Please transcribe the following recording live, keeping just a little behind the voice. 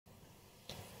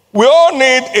We all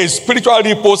need a spiritual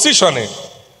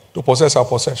repositioning to possess our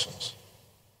possessions.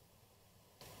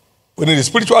 We need a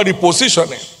spiritual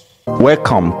repositioning.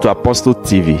 Welcome to Apostle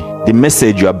TV. The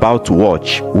message you're about to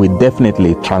watch will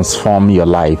definitely transform your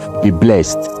life. Be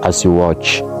blessed as you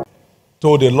watch.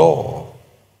 To the law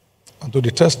and to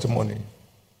the testimony,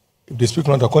 if they speak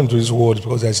not according to this word,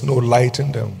 because there is no light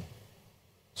in them.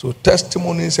 So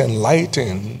testimonies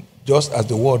enlighten just as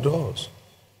the word does.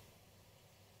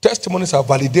 Testimonies are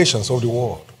validations of the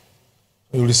word.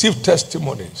 When you receive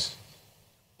testimonies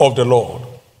of the Lord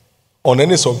on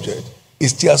any subject, it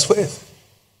stirs faith.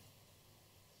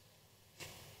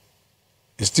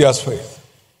 It stirs faith.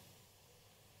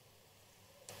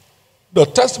 The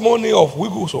testimony of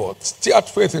Wigglesworth stirred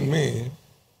faith in me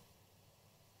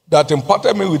that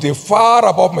imparted me with a far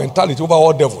above mentality over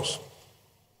all devils.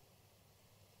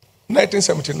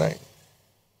 1979.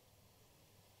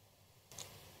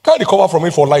 Can't recover from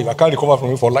it for life. I can't recover from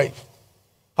it for life.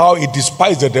 How he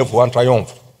despised the devil and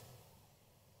triumphed.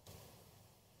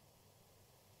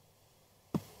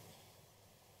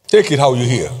 Take it how you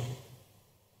hear.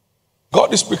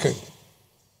 God is speaking.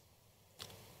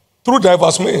 Through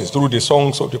diverse means, through the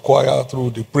songs of the choir, through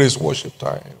the praise worship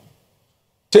time.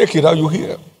 Take it how you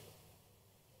hear.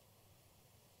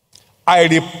 I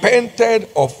repented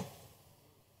of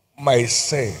my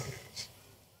sins.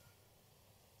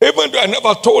 Even though I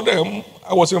never told them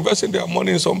I was investing their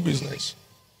money in some business,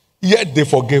 yet they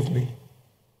forgave me.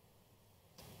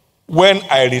 When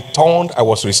I returned, I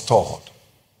was restored.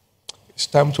 It's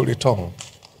time to return.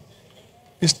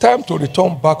 It's time to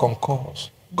return back on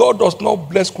course. God does not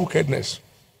bless crookedness.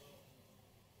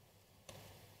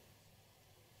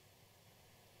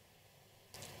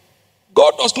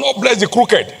 God does not bless the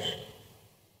crooked.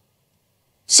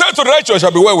 Say to the righteous,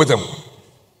 shall be well with them.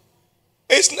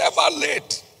 It's never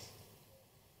late.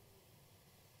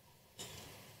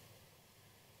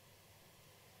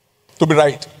 To be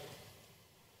right.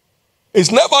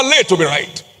 It's never late to be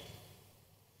right.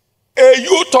 A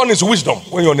U-turn is wisdom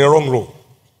when you're on the wrong road.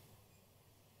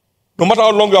 No matter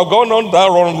how long you have gone on that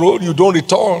wrong road, you don't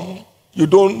return, you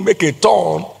don't make a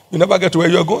turn, you never get to where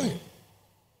you're going.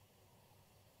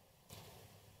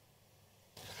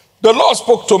 The Lord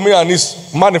spoke to me and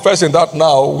is manifesting that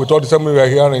now with all the time we are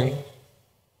hearing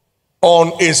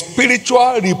on a spiritual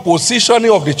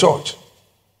repositioning of the church.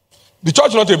 The church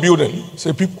is not a building, it's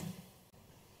a people.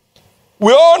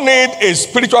 We all need a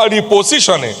spiritual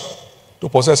repositioning to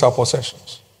possess our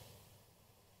possessions.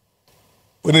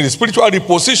 We need a spiritual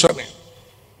repositioning.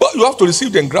 But you have to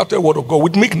receive the engrafted word of God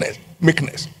with meekness.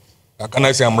 Meekness. How can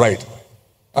I say I'm right?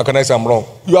 How can I say I'm wrong?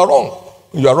 You are wrong.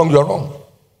 You are wrong, you are wrong.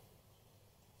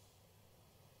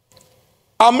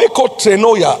 Amico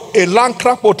trenoia,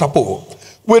 elankra potapo.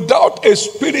 Without a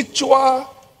spiritual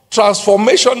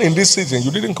transformation in this season, you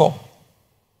didn't come.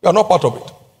 You are not part of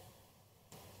it.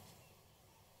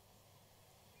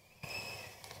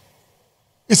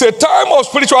 It's a time of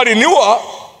spiritual renewal,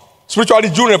 spiritual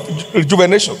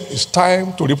rejuvenation. It's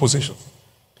time to reposition.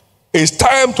 It's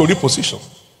time to reposition.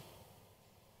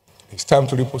 It's time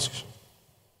to reposition.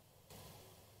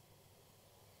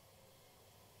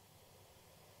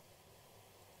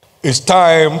 It's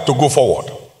time to go forward.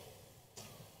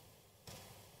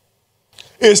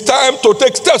 It's time to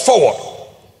take steps forward.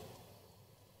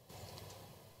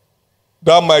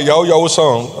 That my Yahoo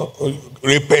son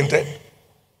repented.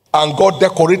 And God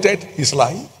decorated his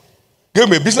life. Gave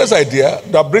me a business idea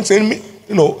that brings in,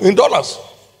 in dollars.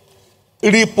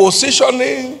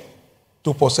 Repositioning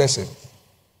to possessing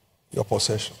your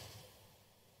possession.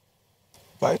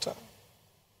 Vital.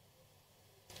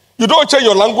 You don't change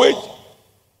your language.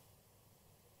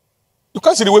 You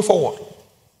can't see the way forward.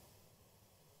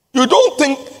 You don't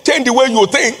change the way you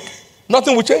think,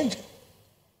 nothing will change.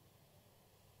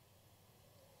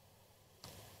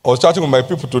 I was chatting with my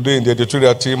people today in the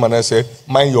editorial team and I said,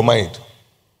 mind your mind.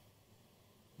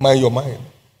 Mind your mind.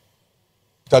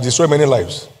 That destroys many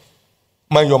lives.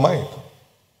 Mind your mind.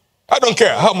 I don't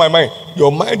care. I have my mind.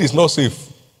 Your mind is not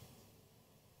safe.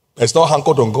 It's not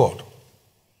anchored on God.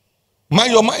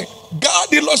 Mind your mind. Guard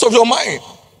the loss of your mind.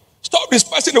 Stop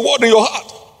despising the word in your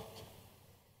heart.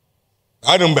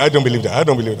 I don't believe that. I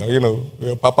don't believe that.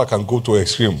 Your papa can go to an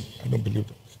extreme. I don't believe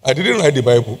that. I didn't write the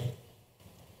Bible.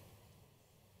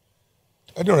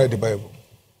 I didn't write the Bible.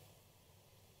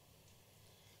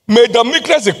 May the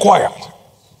meekness required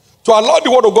to allow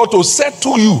the word of God to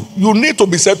settle you. You need to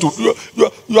be settled.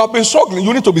 You have been struggling.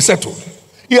 You need to be settled.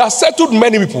 He has settled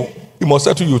many people. He must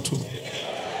settle you too.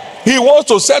 He wants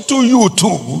to settle you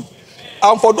too.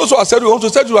 And for those who are settled, he wants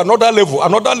to settle you another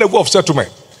level of settlement.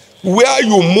 Where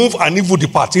you move and evil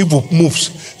departs, evil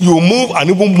moves. You move and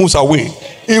evil moves away.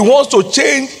 He wants to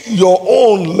change your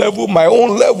own level, my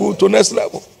own level, to next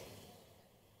level.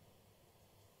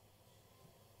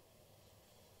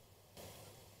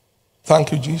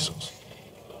 Thank you, Jesus.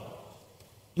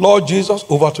 Lord Jesus,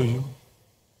 over to you.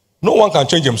 No one can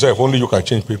change himself, only you can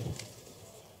change people.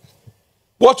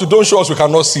 What you don't show us, we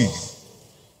cannot see.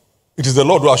 It is the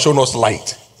Lord who has shown us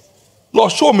light.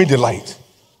 Lord, show me the light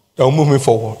that will move me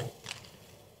forward.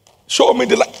 Show me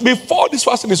the light. Before this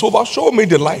fasting is over, show me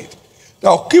the light that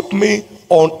will keep me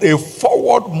on a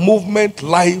forward movement,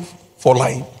 life for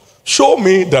life. Show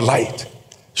me the light.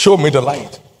 Show me the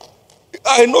light.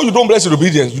 I know you don't bless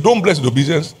disobedience. You don't bless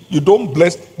disobedience. You don't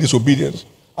bless disobedience.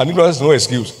 And ignorance is no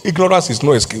excuse. Ignorance is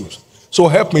no excuse. So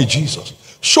help me,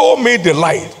 Jesus. Show me the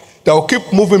light that will keep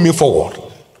moving me forward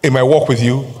in my walk with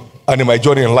you and in my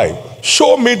journey in life.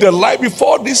 Show me the light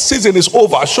before this season is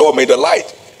over. Show me the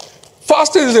light.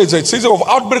 Fasting is a season of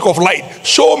outbreak of light.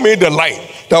 Show me the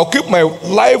light that will keep my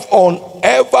life on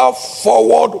ever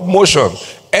forward motion.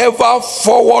 Ever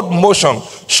forward motion.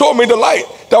 Show me the light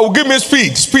that will give me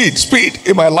speed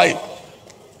in my life.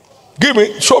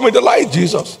 Show me the light,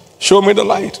 Jesus. Show me the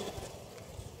light.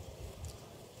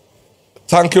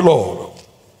 Thank you, Lord.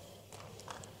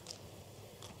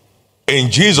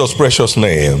 In Jesus' precious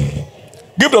name.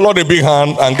 Give the Lord a big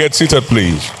hand and get seated,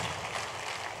 please.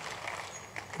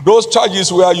 Those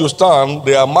charges where you stand,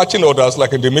 they are marching orders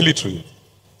like in the military.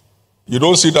 You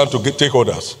don't sit down to take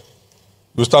orders.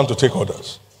 You stand to take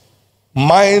orders.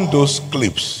 Mind those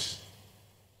clips.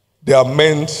 They are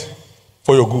meant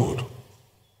for your good.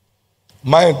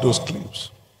 Mind those clips.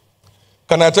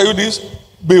 Can I tell you this?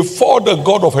 Before the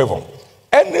God of heaven,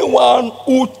 anyone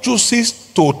who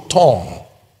chooses to turn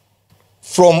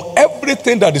from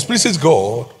everything that displeases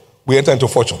God will enter into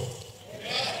fortune.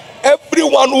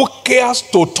 Everyone who cares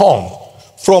to turn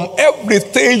from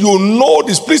everything you know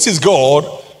displeases God,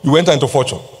 you enter into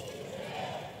fortune.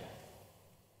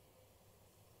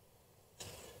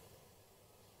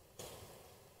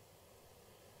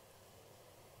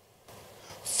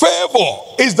 Favor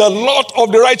is the lot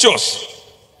of the righteous.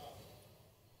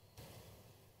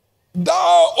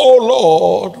 Thou, O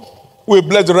Lord, will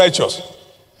bless the righteous.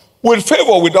 With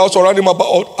favor, without surrounding him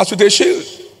about as with a shield.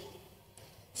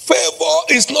 Favor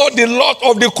is not the lot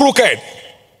of the crooked.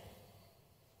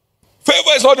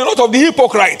 Favor is not the lot of the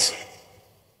hypocrite.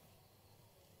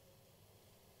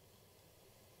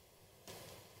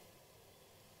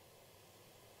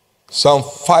 Psalm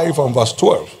 5 and verse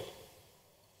 12.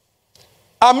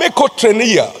 Ameko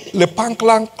trenia le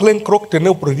panklang klen krok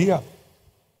teneu predia.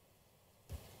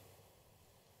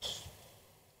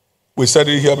 We said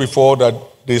it here before that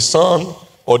the sun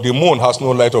or the moon has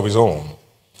no light of its own.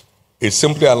 It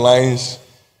simply aligns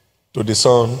to the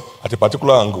sun at a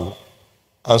particular angle.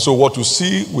 And so what you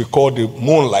see we call the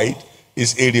moonlight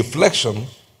is a reflection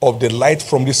of the light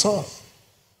from the sun.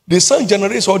 The sun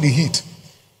generates all the heat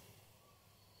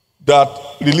that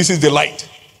releases the light.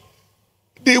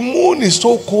 The moon is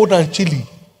so cold and chilly,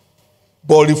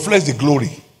 but reflects the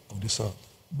glory of the sun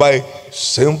by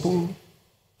simple,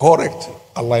 correct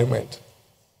alignment.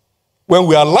 When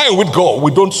we align with God,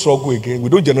 we don't struggle again. We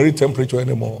don't generate temperature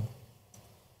anymore.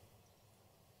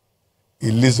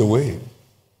 He leads the way.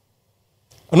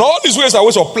 And all these ways are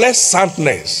ways of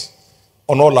pleasantness.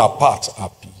 On all our parts are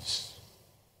peace.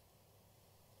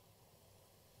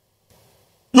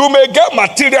 You may get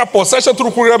material possession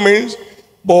through career means,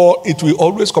 but it will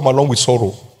always come along with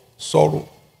sorrow. Sorrow.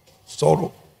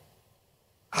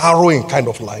 Harrowing kind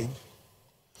of life.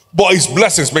 But his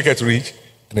blessings make it rich,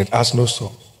 and it has no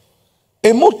sorrow.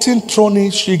 The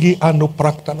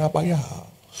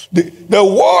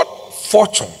word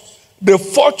fortune, the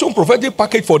fortune prophetic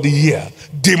package for the year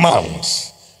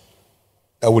demands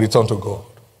that we return to God.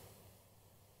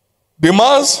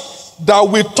 Demands that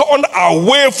we turn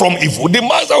away from evil.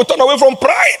 Demands that we turn away from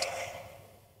pride.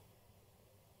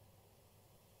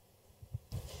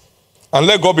 And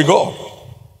let God be God.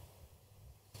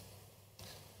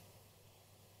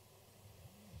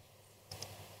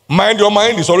 Mind your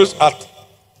mind is always at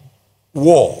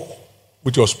war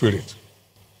with your spirit.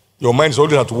 Your mind is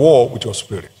always at war with your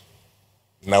spirit.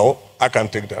 No, I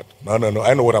can't take that. No.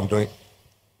 I know what I'm doing.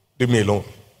 Leave me alone.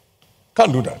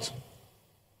 Can't do that.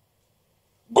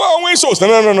 Go and win souls.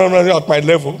 No. At my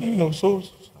level.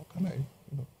 Souls. How can I?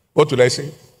 What will I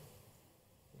say?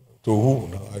 To who?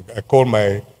 No, I call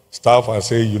my staff and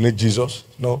say, you need Jesus.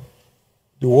 No.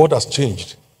 The world has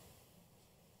changed.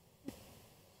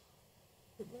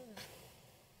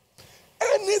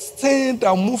 Anything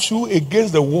that moves you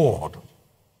against the world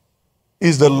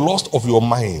is the lust of your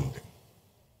mind,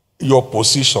 your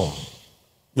position,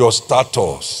 your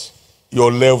status,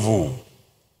 your level.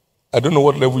 I don't know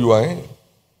what level you are in.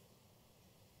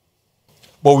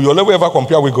 But will your level ever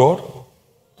compare with God?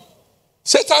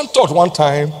 Satan thought one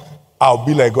time, I'll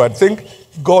be like God. I think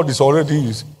God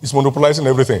is monopolizing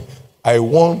everything. I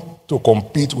want to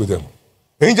compete with him.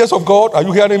 Angels of God, are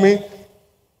you hearing me?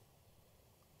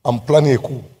 I'm planning a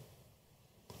coup.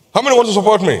 How many want to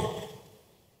support me?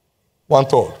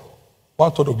 1/3.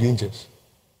 1/3 of the angels.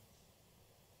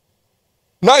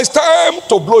 Now it's time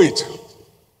to blow it.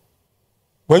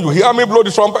 When you hear me blow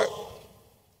the trumpet,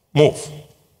 move.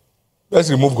 Let's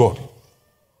remove God.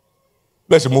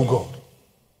 Let's remove God.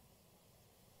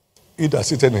 He that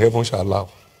sitteth in heaven shall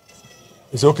laugh.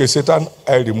 He said, okay, Satan,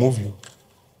 I remove you.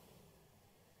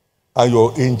 And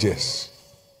your angels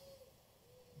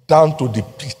down to the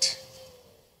pit.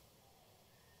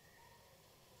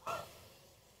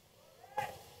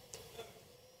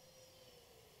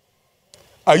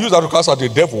 I used that to cast out the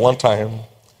devil one time.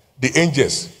 The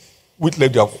angels, which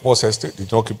left their first estate,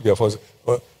 did not keep their first,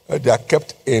 they are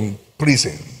kept in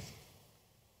prison.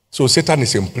 So Satan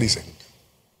is imprisoned.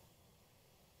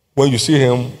 When you see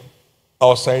him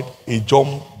outside a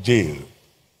jump jail,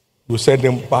 you send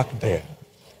him back there.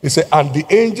 He said, and the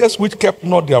angels which kept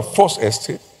not their first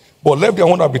estate, but left their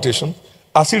own habitation,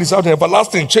 are still reserved in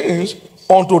everlasting chains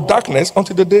unto darkness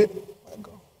until the day.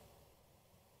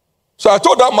 So I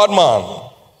told that madman,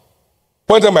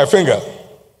 pointed my finger,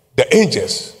 the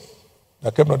angels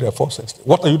that kept not their first estate.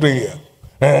 What are you doing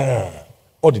here?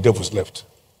 All the devils left.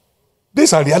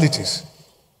 These are realities.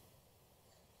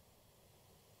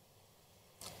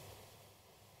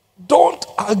 Don't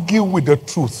argue with the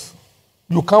truth.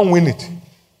 You can't win it.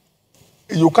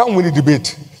 You can't win a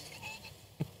debate.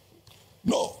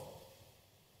 No.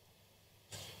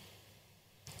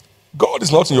 God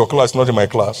is not in your class, not in my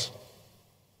class.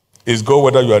 It's God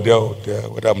whether you are there or there,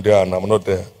 whether I'm there and I'm not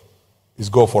there. It's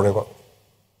God forever.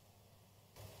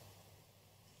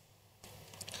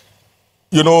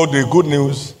 You know, the good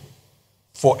news,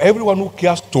 for everyone who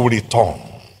cares to return,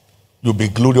 you'll be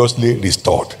gloriously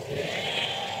restored.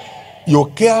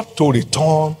 You care to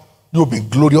return, you'll be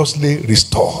gloriously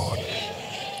restored.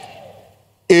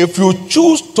 If you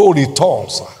choose to return,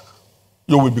 sir,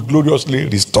 you will be gloriously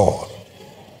restored.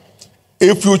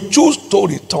 If you choose to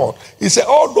return, he said,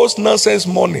 all those nonsense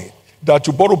money that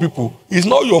you borrow people, it's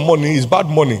not your money, it's bad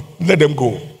money. Let them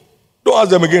go. Don't ask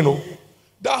them again. No.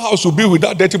 That house will be with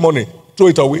that dirty money. Throw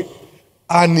it away.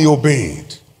 And he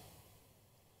obeyed.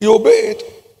 He obeyed.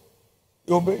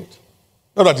 He obeyed.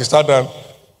 Not that he sat down,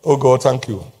 oh God, thank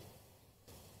you.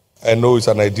 I know it's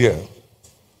an idea.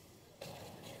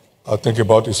 I'll think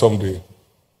about it someday.